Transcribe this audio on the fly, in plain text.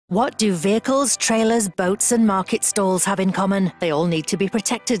What do vehicles, trailers, boats and market stalls have in common? They all need to be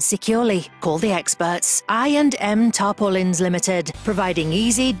protected securely. Call the experts. I and M Tarpaulins Ltd, providing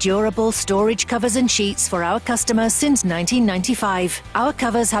easy, durable storage covers and sheets for our customers since 1995. Our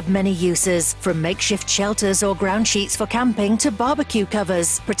covers have many uses, from makeshift shelters or ground sheets for camping to barbecue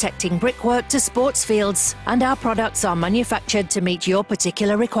covers, protecting brickwork to sports fields, and our products are manufactured to meet your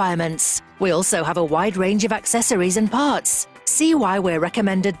particular requirements. We also have a wide range of accessories and parts. See why we're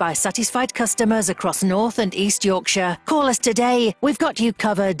recommended by satisfied customers across North and East Yorkshire. Call us today. We've got you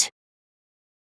covered.